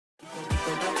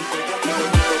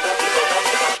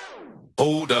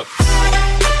Hold up.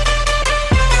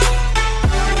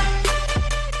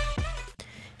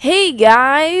 Hey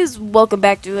guys, welcome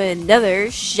back to another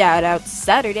shout out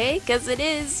Saturday, because it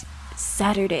is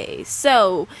Saturday.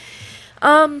 So,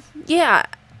 yeah,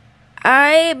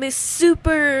 I'm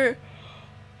super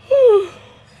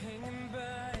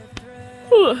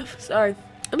sorry.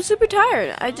 I'm super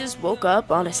tired. I just woke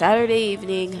up on a Saturday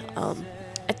evening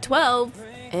at 12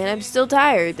 and I'm still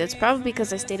tired. That's probably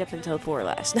because I stayed up until 4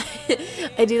 last night.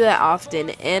 I do that often.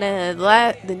 And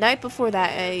the night before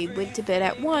that I went to bed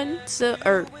at 1,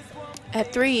 or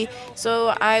at 3. So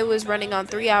I was running on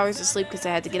 3 hours of sleep because I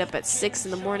had to get up at 6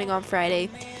 in the morning on Friday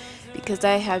because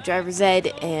I have driver's ed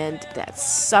and that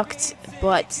sucked.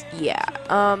 But yeah,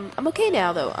 I'm okay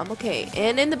now though. I'm okay.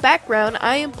 And in the background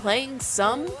I am playing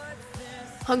some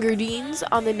Hunger Games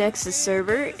on the Nexus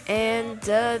server, and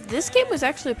this game was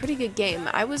actually a pretty good game.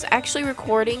 I was actually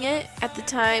recording it at the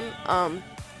time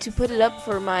to put it up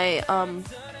for my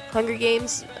Hunger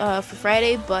Games for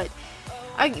Friday, but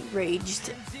I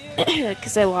raged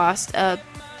because I lost. I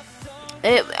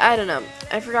don't know.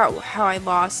 I forgot how I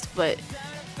lost, but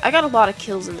I got a lot of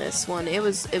kills in this one. It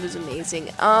was amazing.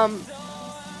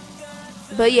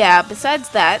 But yeah, besides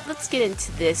that, let's get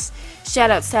into this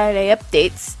Shoutout Saturday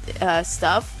updates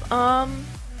stuff.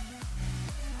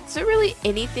 Is there really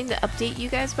anything to update you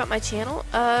guys about my channel?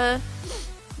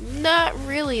 Not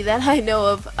really that I know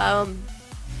of.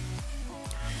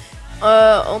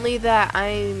 Only that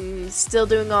I'm still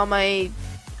doing all my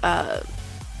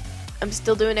I'm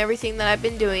still doing everything that I've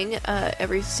been doing,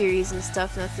 every series and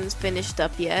stuff. Nothing's finished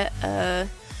up yet.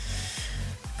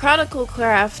 Chronicle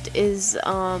Craft is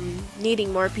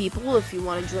needing more people. If you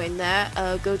want to join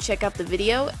that, go check out the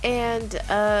video and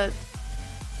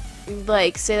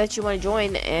like say that you want to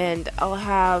join, and I'll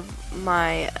have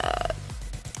my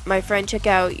my friend check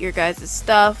out your guys'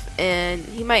 stuff, and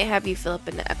he might have you fill up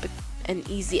an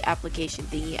easy application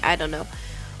thingy. I don't know,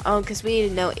 because we need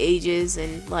to know ages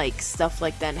and like stuff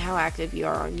like that, and how active you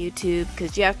are on YouTube,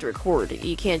 because you have to record.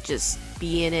 You can't just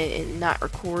be in it and not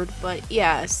record. But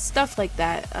yeah, stuff like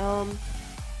that.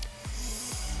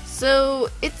 So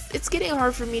it's getting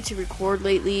hard for me to record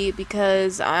lately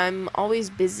because I'm always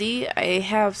busy. I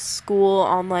have school,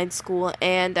 online school,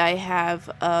 and I have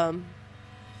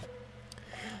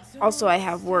also I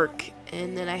have work,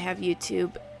 and then I have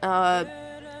YouTube.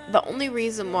 The only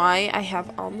reason why I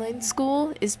have online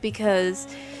school is because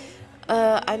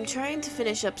I'm trying to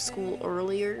finish up school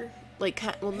earlier. Like,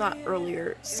 well, not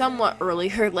earlier, somewhat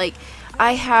earlier. Like,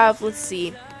 I have, let's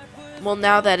see, well,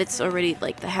 now that it's already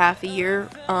like the half a year,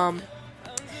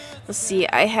 let's see,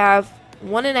 I have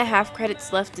 1.5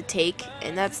 credits left to take,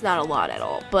 and that's not a lot at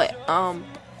all. But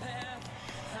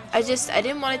I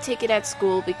didn't want to take it at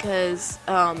school because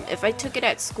if I took it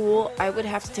at school, I would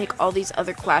have to take all these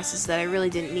other classes that I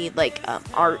really didn't need, like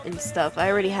art and stuff.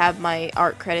 I already have my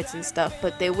art credits and stuff,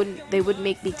 but they would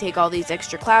make me take all these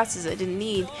extra classes I didn't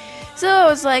need. So I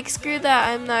was like, screw that,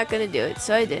 I'm not gonna do it.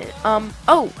 So I didn't.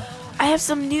 Oh, I have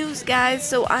some news, guys.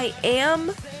 So I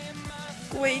am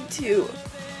going to.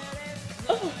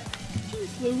 Oh,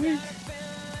 jeez Louise.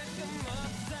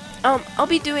 I'll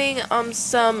be doing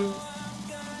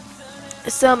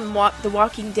The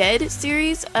Walking Dead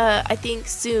series, I think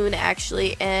soon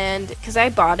actually, and because I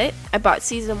bought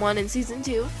season 1 and season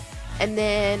 2, and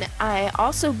then I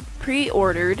also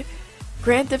pre-ordered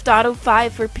Grand Theft Auto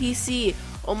 5 for PC.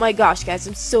 Oh my gosh, guys,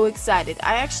 I'm so excited.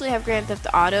 I actually have Grand Theft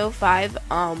Auto 5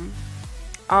 on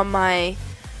my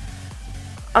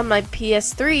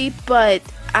PS3, but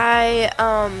I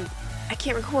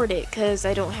can't record it because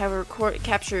I don't have a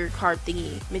capture card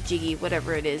thingy, majiggy,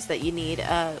 whatever it is that you need,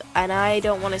 and I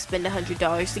don't want to spend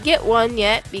 $100 to get one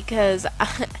yet because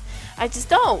I just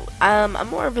don't. I'm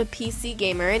more of a PC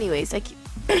gamer anyways. I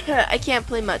can't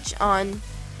play much on,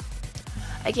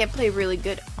 I can't play really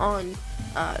good on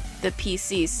the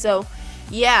PC. So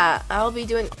yeah, I'll be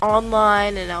doing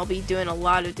online, and I'll be doing a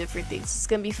lot of different things. It's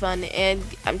gonna be fun, and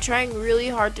I'm trying really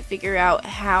hard to figure out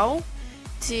how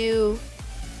to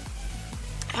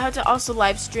also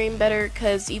live stream better,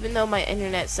 because even though my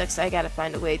internet sucks, I gotta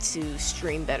find a way to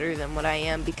stream better than what I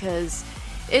am, because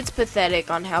it's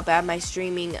pathetic on how bad my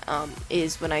streaming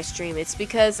is when I stream. It's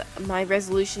because my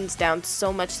resolution's down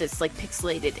so much that it's like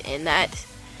pixelated, and that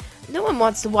no one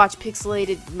wants to watch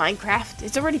pixelated Minecraft.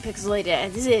 It's already pixelated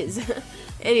as it is.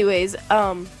 Anyways,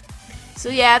 so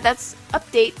yeah, that's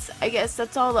updates. I guess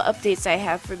that's all the updates I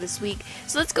have for this week.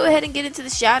 So let's go ahead and get into the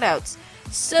shoutouts.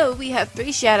 So we have 3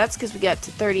 shoutouts because we got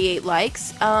to 38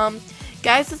 likes. Guys,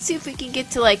 let's see if we can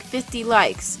get to like 50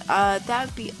 likes. That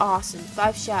would be awesome.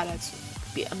 5 shoutouts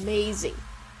would be amazing.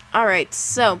 Alright,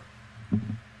 so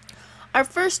our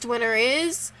first winner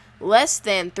is Less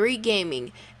Than 3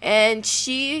 Gaming, and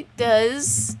she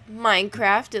does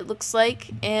Minecraft, it looks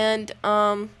like, and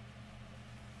The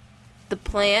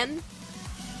Plan.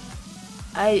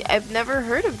 I've never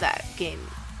heard of that game.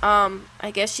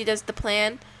 I guess she does The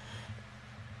Plan,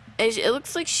 and it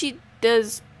looks like she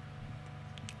does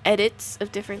edits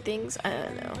of different things. I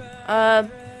don't know.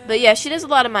 But yeah, she does a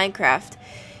lot of Minecraft,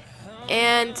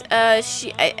 and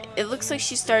it looks like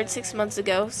she started 6 months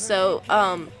ago. So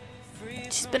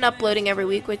she's been uploading every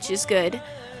week, which is good.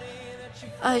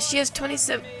 She has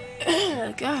 27.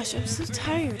 Gosh, I'm so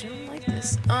tired. I don't like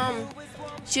this.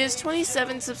 She has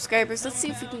 27 subscribers. Let's see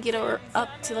if we can get her up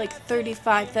to like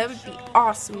 35. That would be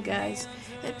awesome, guys.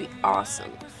 That'd be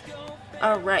awesome.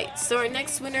 Alright, so our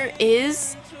next winner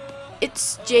is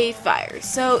ItsJFire.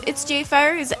 So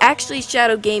ItsJFire is actually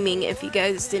Shadow Gaming, if you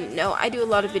guys didn't know. I do a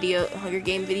lot of Hunger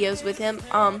Game videos with him.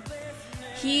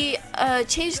 He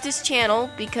changed his channel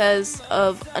because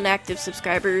of inactive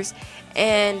subscribers,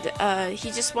 and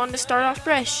he just wanted to start off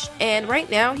fresh. And right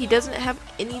now he doesn't have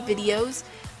any videos,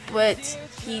 but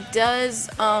he does,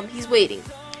 he's waiting.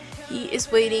 He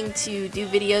is waiting to do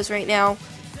videos right now,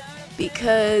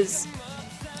 because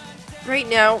right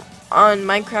now on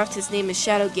Minecraft his name is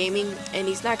Shadow Gaming, and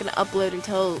he's not going to upload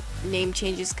until name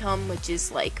changes come, which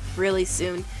is like really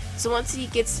soon. So once he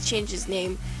gets to change his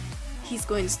name, he's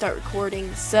going to start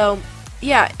recording. So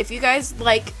yeah, if you guys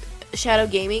like Shadow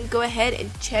Gaming, go ahead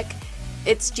and check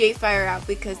ItsJFire out,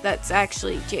 because that's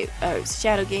actually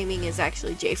Shadow Gaming is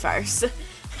actually JFire. So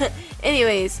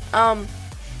anyways,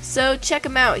 so check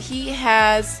him out. He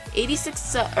has 87.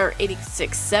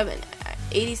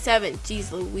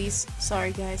 Jeez Louise.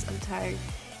 Sorry guys, I'm tired.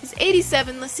 He's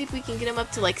 87. Let's see if we can get him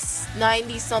up to like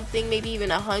 90 something, maybe even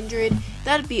 100.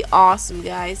 That'd be awesome,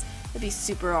 guys. That'd be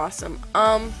super awesome.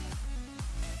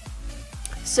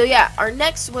 So yeah, our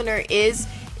next winner is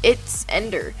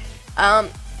ItzEnder.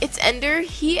 ItzEnder,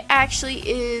 he actually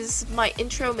is my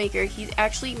intro maker. He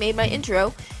actually made my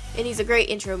intro, and he's a great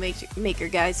intro maker,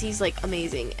 guys. He's like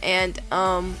amazing. And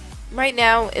right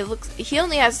now it looks he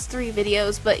only has 3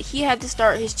 videos, but he had to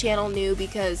start his channel new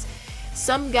because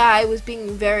some guy was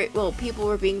being people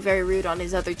were being very rude on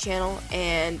his other channel,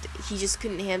 and he just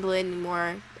couldn't handle it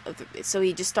anymore. So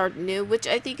he just started new, which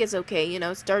I think is okay. You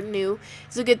know, starting new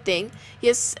is a good thing. He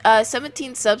has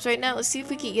 17 subs right now. Let's see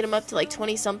if we can get him up to like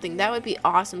 20 something. That would be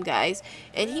awesome, guys.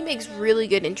 And he makes really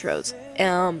good intros.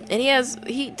 And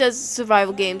he does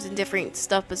survival games and different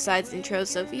stuff besides intros.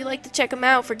 So if you like to check him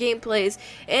out for gameplays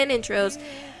and intros,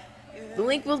 the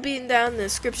link will be down in the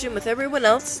description with everyone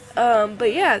else.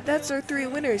 But yeah, that's our 3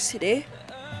 winners today.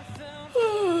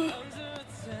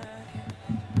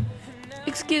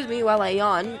 Excuse me while I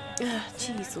yawn.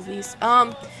 Jeez Louise.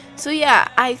 So yeah,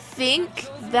 I think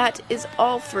that is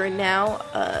all for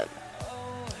now.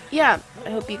 Yeah, I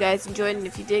hope you guys enjoyed, and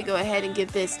if you did, go ahead and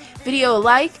give this video a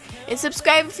like, and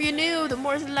subscribe if you're new. The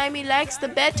more slimy likes, the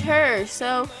better.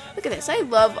 So, look at this. I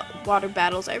love water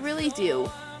battles. I really do.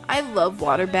 I love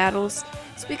water battles.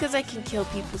 It's because I can kill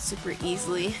people super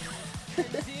easily.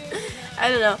 I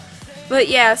don't know. But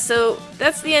yeah, so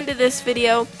that's the end of this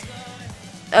video.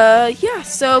 Yeah,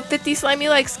 so 50 slimy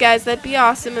likes, guys. That'd be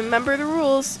awesome. And remember the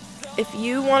rules. If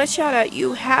you want a shout out,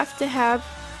 you have to have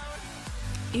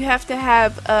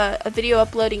a video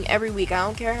uploading every week. I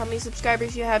don't care how many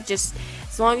subscribers you have, just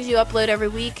as long as you upload every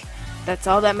week, that's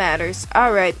all that matters.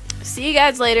 Alright, see you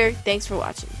guys later. Thanks for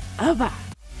watching. Bye.